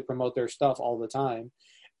basically promote their stuff all the time.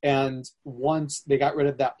 And once they got rid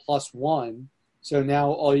of that +1, so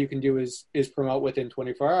now all you can do is promote within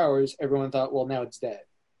 24 hours. Everyone thought, well, now it's dead.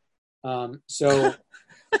 So,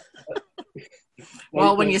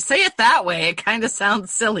 well, when you say it that way, it kind of sounds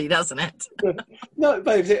silly, doesn't it? No,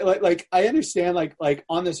 but like I understand like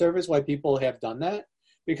on the surface why people have done that,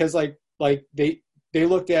 because like they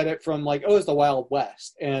looked at it from like, oh, it's the Wild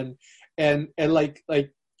West, and like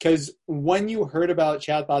because when you heard about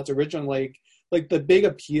chatbots originally, like the big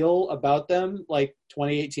appeal about them, like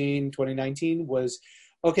 2018, 2019 was,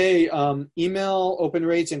 okay, email open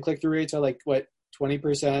rates and click-through rates are like what,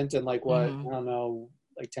 20%, and like what, I don't know,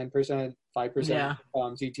 like 10%, 5%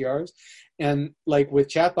 CTRs. And like with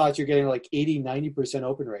chatbots, you're getting like 80, 90%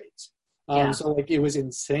 open rates. So like it was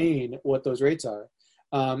insane what those rates are.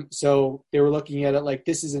 So they were looking at it like,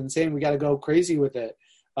 this is insane. We got to go crazy with it.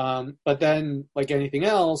 But then like anything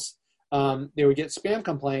else, they would get spam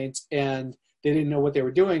complaints and they didn't know what they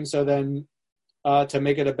were doing. So then to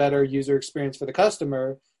make it a better user experience for the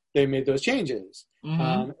customer, they made those changes.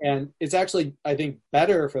 And it's actually, I think,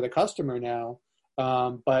 better for the customer now.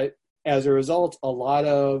 But as a result, a lot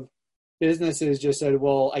of businesses just said,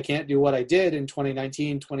 well, I can't do what I did in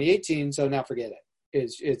 2019, 2018, so now forget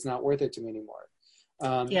it. It's not worth it to me anymore.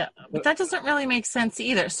 But that doesn't really make sense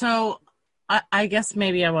either. So I guess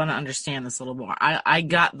maybe I want to understand this a little more. I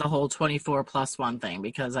got the whole 24+1 thing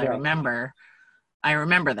because I remember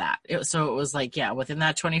that. So it was like, within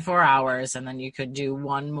that 24 hours, and then you could do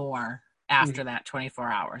one more after that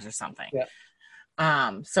 24 hours or something.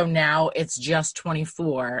 So now it's just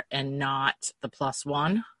 24 and not the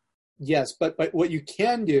 +1. Yes, but what you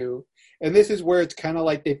can do, and this is where it's kind of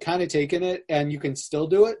like they've kind of taken it, and you can still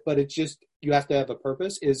do it, but it's just you have to have a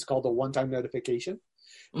purpose, is called a one-time notification.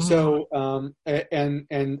 So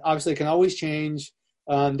and obviously it can always change.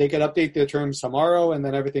 They could update the terms tomorrow and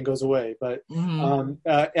then everything goes away. But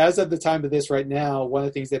as of the time of this right now, one of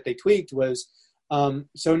the things that they tweaked was,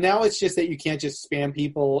 so now it's just that you can't just spam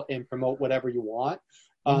people and promote whatever you want.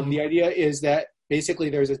 The idea is that basically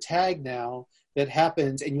there's a tag now that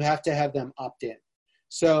happens and you have to have them opt in.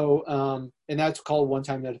 So, and that's called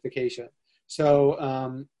one-time notification.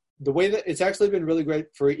 So the way that it's actually been really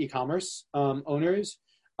great for e-commerce owners,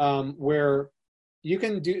 where you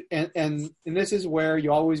can do, and this is where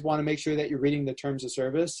you always want to make sure that you're reading the terms of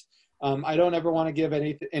service. I don't ever want to give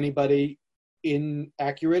anybody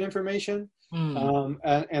inaccurate information. And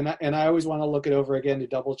I always want to look it over again to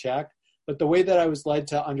double check. But the way that I was led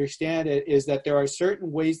to understand it is that there are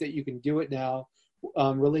certain ways that you can do it now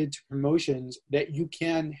related to promotions that you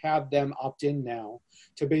can have them opt in now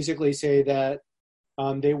to basically say that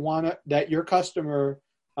that your customer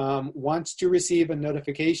wants to receive a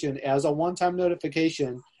notification as a one-time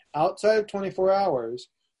notification outside of 24 hours,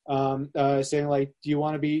 saying like, do you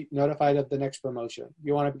want to be notified of the next promotion? Do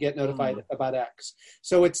you want to get notified about X?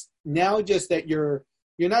 So it's now just that you're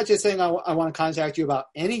not just saying, I want to contact you about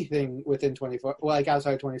anything within 24, like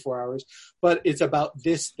outside 24 hours, but it's about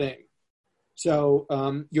this thing.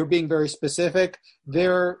 So you're being very specific.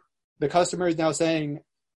 The customer is now saying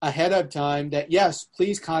ahead of time that, yes,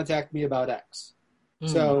 please contact me about X.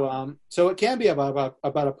 So it can be about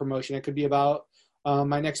a promotion. It could be about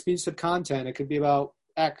my next piece of content. It could be about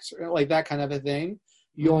X, like that kind of a thing.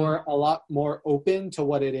 You're a lot more open to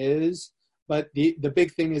what it is, but the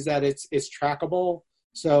big thing is that it's trackable,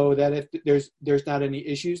 so that if there's not any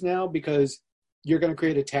issues now, because you're going to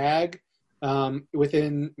create a tag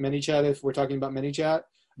within ManyChat, if we're talking about ManyChat,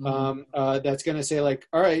 that's going to say like,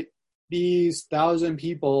 all right, these 1,000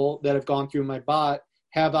 people that have gone through my bot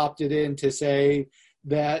have opted in to say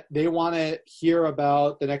that they want to hear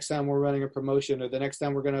about the next time we're running a promotion, or the next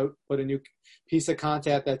time we're going to put a new piece of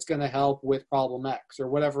content that's going to help with problem X or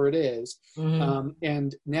whatever it is.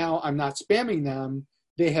 And now I'm not spamming them.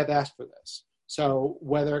 They have asked for this. So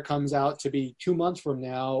whether it comes out to be 2 months from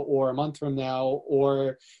now or a month from now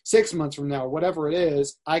or 6 months from now, or whatever it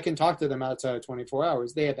is, I can talk to them outside of 24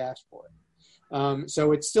 hours. They have asked for it.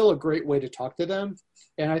 So it's still a great way to talk to them.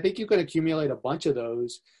 And I think you can accumulate a bunch of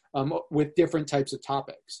those with different types of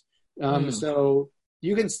topics. So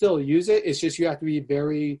you can still use it. It's just you have to be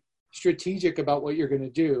very strategic about what you're going to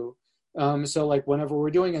do. So like whenever we're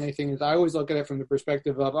doing anything, I always look at it from the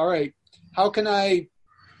perspective of, all right, how can I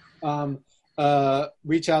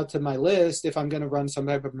reach out to my list if I'm going to run some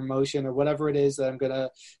type of promotion or whatever it is that I'm going to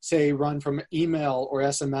say run from email or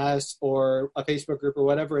SMS or a Facebook group or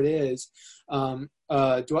whatever it is. I'm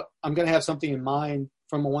going to have something in mind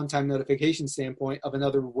from a one-time notification standpoint of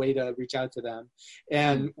another way to reach out to them.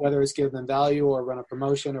 And whether it's give them value or run a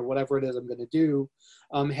promotion or whatever it is I'm going to do,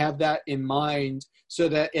 have that in mind so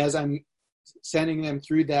that as I'm sending them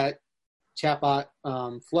through that chatbot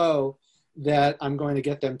flow, that I'm going to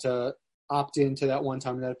get them to opt into that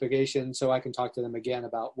one-time notification so I can talk to them again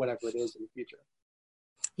about whatever it is in the future.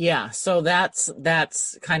 Yeah, so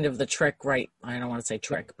that's kind of the trick, right? I don't want to say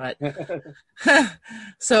trick, but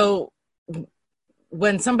so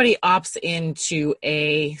when somebody opts into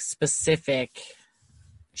a specific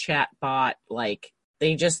chat bot, like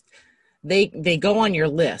they go on your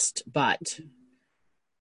list, but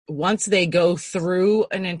once they go through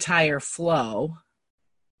an entire flow,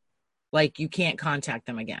 like you can't contact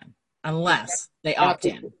them again unless they opt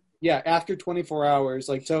in. Yeah, after 24 hours.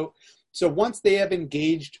 Like so once they have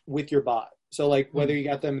engaged with your bot, so like whether you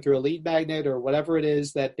got them through a lead magnet or whatever it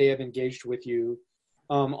is that they have engaged with you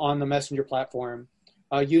on the Messenger platform,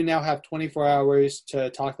 you now have 24 hours to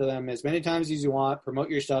talk to them as many times as you want, promote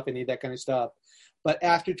your stuff, and that kind of stuff. But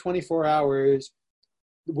after 24 hours,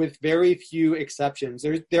 with very few exceptions,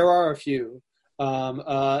 there are a few,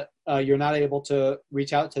 you're not able to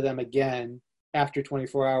reach out to them again after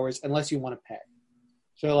 24 hours unless you want to pay.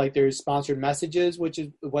 So like there's sponsored messages, which is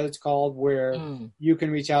what it's called, where you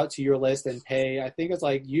can reach out to your list and pay. I think it's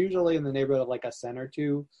like usually in the neighborhood of like a cent or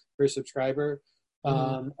two per subscriber.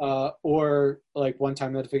 Or like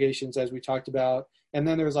one-time notifications, as we talked about. And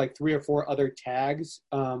then there's like 3 or 4 other tags,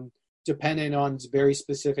 depending on very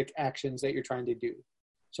specific actions that you're trying to do.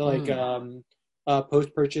 So like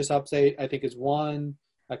post-purchase update, I think is one.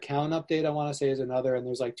 Account update, I want to say, is another. And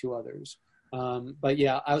there's like 2 others. But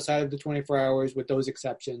yeah, outside of the 24 hours, with those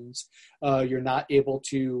exceptions, you're not able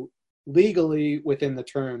to legally, within the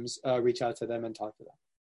terms, reach out to them and talk to them.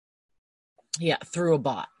 Yeah, through a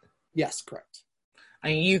bot. Yes, correct. I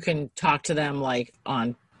mean, you can talk to them like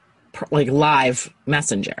on like live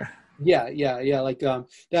Messenger. Yeah. Like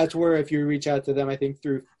that's where if you reach out to them, I think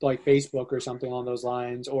through like Facebook or something along those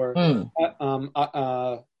lines, or through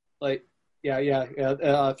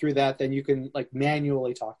that, then you can like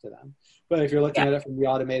manually talk to them. But if you're looking at it from the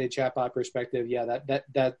automated chatbot perspective,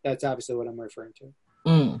 that's obviously what I'm referring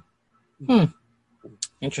to.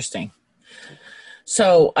 Interesting.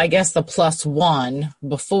 So I guess the +1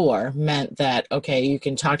 before meant that, okay, you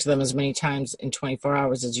can talk to them as many times in 24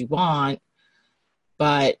 hours as you want,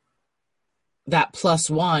 but that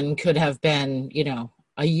 +1 could have been,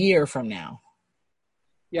 a year from now.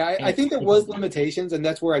 Yeah, I think there was limitations, and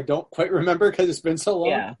that's where I don't quite remember because it's been so long.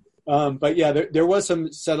 Yeah. But yeah, there was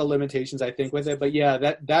some set of limitations, I think, with it. But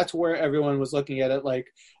yeah, that's where everyone was looking at it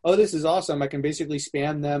like, oh, this is awesome. I can basically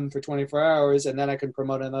spam them for 24 hours, and then I can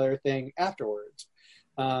promote another thing afterwards.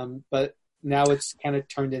 But now it's kind of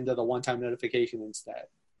turned into the one-time notification instead.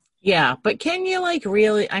 Yeah, but can you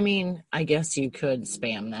really, I mean, I guess you could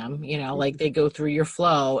spam them, like they go through your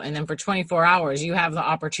flow, and then for 24 hours, you have the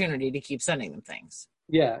opportunity to keep sending them things.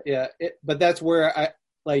 Yeah. But that's where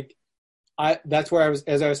that's where I was,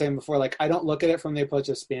 as I was saying before, like I don't look at it from the approach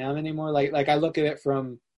of spam anymore. Like I look at it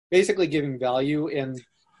from basically giving value, and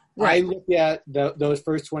I look at those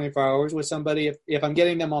first 24 hours with somebody. If I'm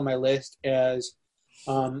getting them on my list as,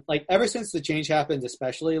 like ever since the change happened,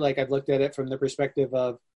 especially, like I've looked at it from the perspective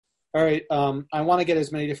of, all right, I want to get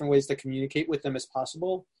as many different ways to communicate with them as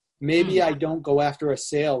possible. Maybe I don't go after a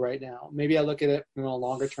sale right now. Maybe I look at it from a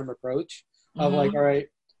longer term approach of like, all right,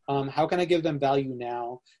 how can I give them value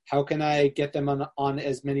now? How can I get them on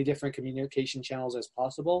as many different communication channels as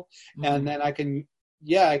possible? And then I can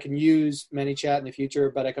use ManyChat in the future,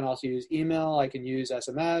 but I can also use email. I can use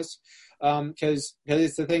SMS, because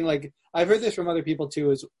it's the thing. Like I've heard this from other people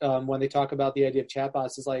too, is when they talk about the idea of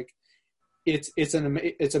chatbots, is like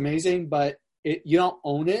it's amazing, but you don't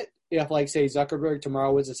own it. If like say Zuckerberg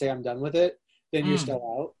tomorrow was to say I'm done with it, then you're still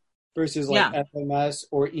out. Versus like SMS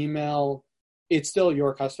or email, it's still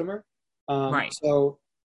your customer. Right. So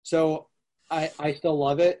I still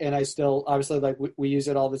love it, and I still obviously like we use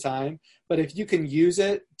it all the time. But if you can use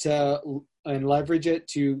it and leverage it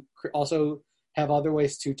to also have other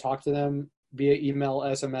ways to talk to them via email,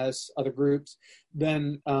 SMS, other groups,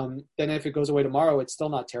 then if it goes away tomorrow, it's still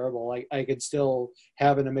not terrible. I could still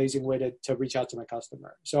have an amazing way to reach out to my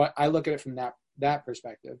customer. So I look at it from that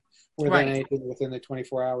perspective, more than anything within the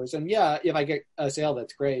 24 hours. And yeah, if I get a sale,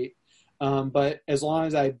 that's great. But as long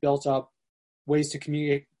as I built up ways to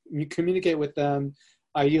communicate with them,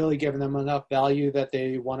 ideally giving them enough value that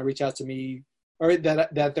they want to reach out to me, or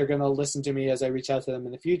that they're going to listen to me as I reach out to them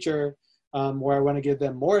in the future, where I want to give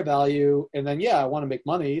them more value. And then, I want to make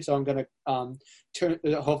money. So I'm going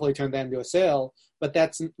to hopefully turn that into a sale. But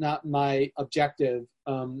that's not my objective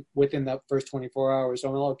within that first 24 hours. So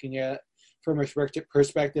I'm looking at from a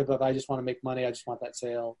perspective of I just want to make money. I just want that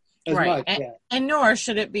sale. Right. And nor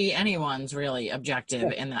should it be anyone's really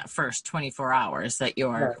objective in that first 24 hours that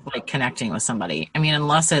you're like connecting with somebody. I mean,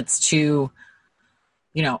 unless it's to,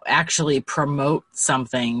 actually promote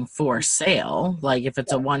something for sale. Like if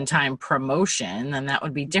it's a one-time promotion, then that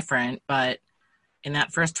would be different. But in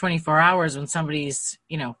that first 24 hours when somebody's,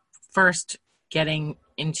 first getting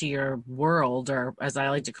into your world, or as I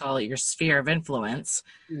like to call it, your sphere of influence,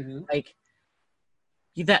 like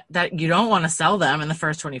that you don't want to sell them in the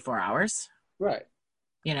first 24 hours. Right.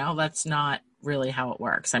 That's not really how it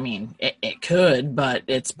works. I mean, it could, but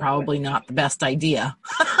it's probably not the best idea.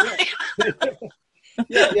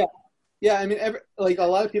 Yeah. I mean, a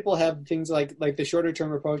lot of people have things like the shorter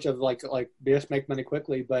term approach of like just make money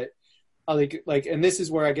quickly, but and this is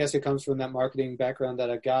where I guess it comes from that marketing background that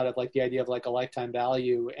I've got of like the idea of like a lifetime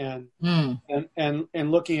value and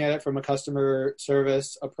looking at it from a customer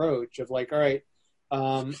service approach of like, all right,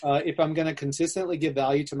 if I'm going to consistently give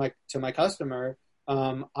value to my customer,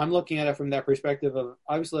 I'm looking at it from that perspective of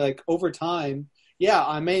obviously like over time,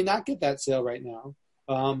 I may not get that sale right now,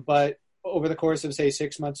 but over the course of say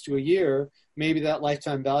 6 months to a year, maybe that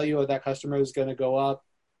lifetime value of that customer is going to go up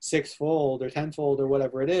 6-fold or 10-fold or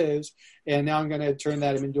whatever it is. And now I'm going to turn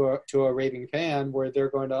that into a raving fan where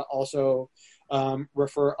they're going to also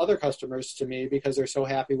refer other customers to me because they're so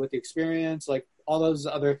happy with the experience, like all those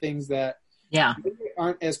other things that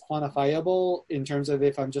aren't as quantifiable in terms of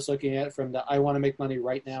if I'm just looking at it from the I want to make money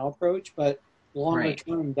right now approach, but longer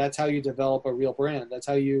term, that's how you develop a real brand. That's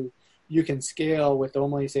how you can scale with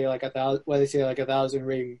only say like 1,000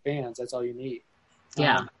 raving fans. That's all you need.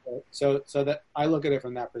 So that I look at it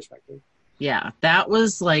from that perspective. Yeah, that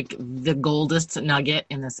was like the goldest nugget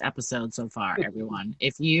in this episode so far, everyone.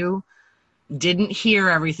 If you didn't hear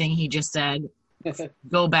everything he just said,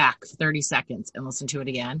 go back 30 seconds and listen to it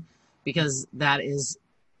again, because that is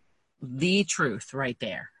the truth right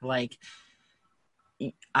there. Like,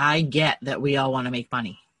 I get that we all want to make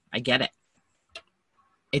money. I get it.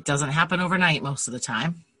 It doesn't happen overnight most of the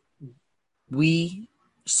time. We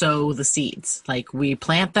sow the seeds. Like we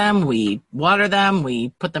plant them, we water them, we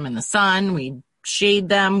put them in the sun, we shade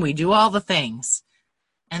them, we do all the things.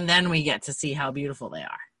 And then we get to see how beautiful they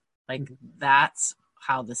are. Like that's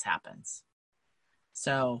how this happens.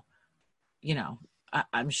 So,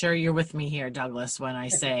 I'm sure you're with me here, Douglas, when I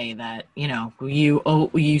say that,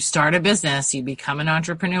 you start a business, you become an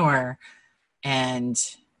entrepreneur, and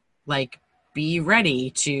like be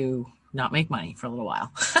ready to not make money for a little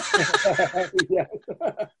while.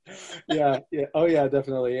 Yeah. Oh yeah,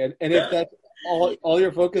 definitely. And if that's all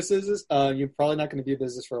your focus is, you're probably not going to be in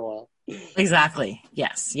business for a while. Exactly.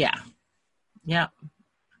 Yes. Yeah. Yeah.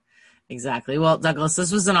 Exactly. Well, Douglas,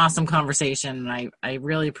 this was an awesome conversation. And I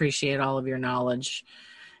really appreciate all of your knowledge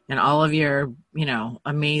and all of your,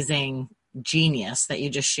 amazing genius that you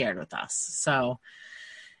just shared with us. So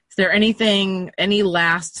is there any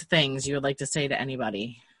last things you would like to say to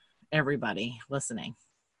everybody listening?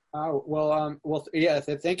 Well,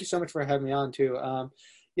 thank you so much for having me on too. I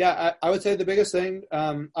would say the biggest thing,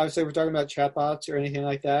 obviously we're talking about chatbots or anything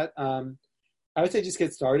like that. I would say just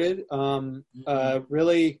get started.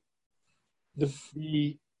 Really,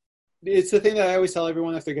 it's the thing that I always tell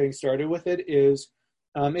everyone if they're getting started with it is,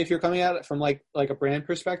 if you're coming at it from like a brand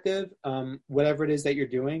perspective, whatever it is that you're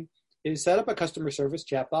doing, is set up a customer service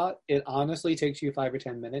chatbot. It honestly takes you 5 or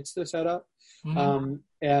 10 minutes to set up.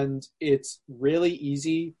 And it's really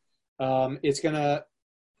easy. It's gonna,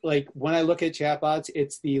 like when I look at chatbots,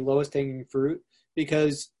 it's the lowest hanging fruit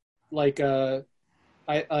because obviously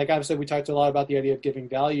we talked a lot about the idea of giving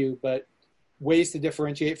value, but ways to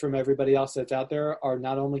differentiate from everybody else that's out there are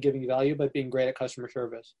not only giving value, but being great at customer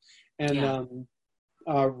service. And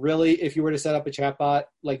really, if you were to set up a chatbot,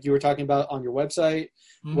 like you were talking about on your website,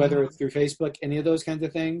 whether it's through Facebook, any of those kinds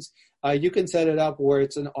of things, you can set it up where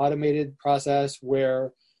it's an automated process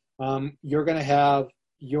where you're going to have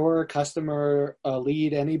your customer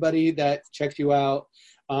lead anybody that checks you out,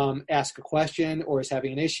 ask a question or is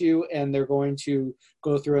having an issue, and they're going to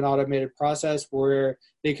go through an automated process where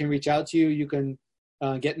they can reach out to you. You can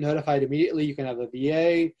get notified immediately. You can have a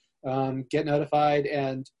VA get notified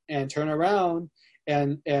and turn around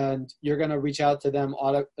and you're going to reach out to them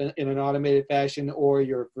in an automated fashion, or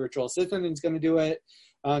your virtual assistant is going to do it,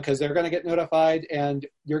 because they're going to get notified, and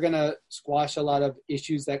you're going to squash a lot of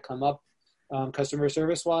issues that come up customer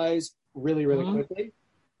service wise really quickly,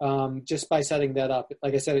 just by setting that up.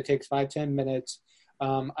 Like I said, it takes 5-10 minutes.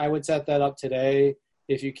 I would set that up today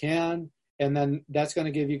if you can, and then that's going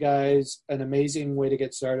to give you guys an amazing way to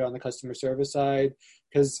get started on the customer service side,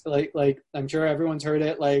 because like I'm sure everyone's heard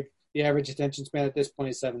it, like the average attention span at this point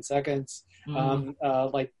is 7 seconds.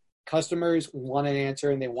 Like customers want an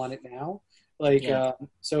answer and they want it now. Like,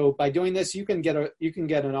 so by doing this, you can get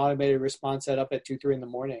an automated response set up at 2-3 in the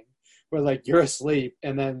morning where like you're asleep,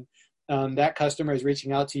 and then that customer is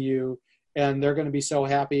reaching out to you, and they're going to be so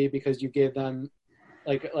happy because you gave them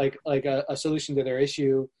like a solution to their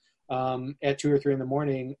issue at 2 or 3 in the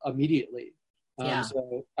morning immediately.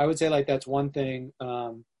 So I would say like that's one thing.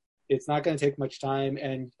 It's not going to take much time,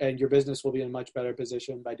 and your business will be in a much better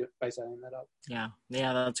position by setting that up. Yeah,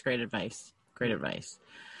 that's great advice. Great advice.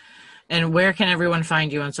 And where can everyone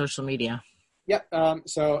find you on social media? Yep.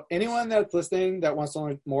 So anyone that's listening that wants to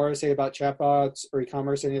learn more, say about chatbots or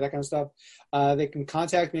e-commerce, any of that kind of stuff, they can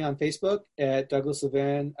contact me on Facebook at Douglas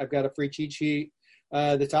Levin. I've got a free cheat sheet,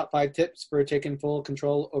 the top 5 tips for taking full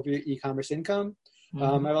control over your e-commerce income.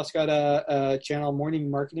 I've also got a channel, Morning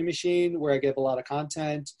Marketing Machine, where I give a lot of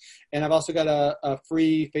content. And I've also got a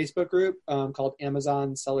free Facebook group called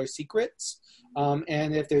Amazon Seller Secrets.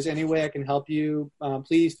 And if there's any way I can help you,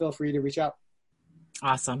 please feel free to reach out.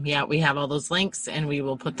 Awesome. Yeah, we have all those links, and we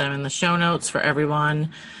will put them in the show notes for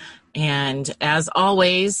everyone. And as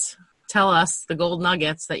always, tell us the gold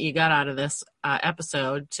nuggets that you got out of this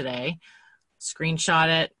episode today.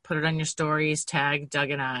 Screenshot it, put it on your stories, tag Doug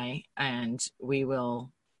and I, and we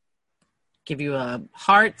will give you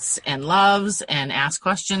hearts and loves and ask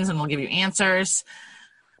questions, and we'll give you answers.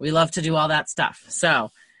 We love to do all that stuff.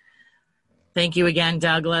 So thank you again,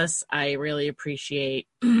 Douglas. I really appreciate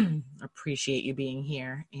you being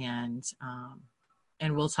here, and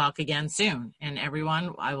we'll talk again soon. And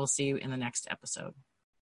everyone, I will see you in the next episode.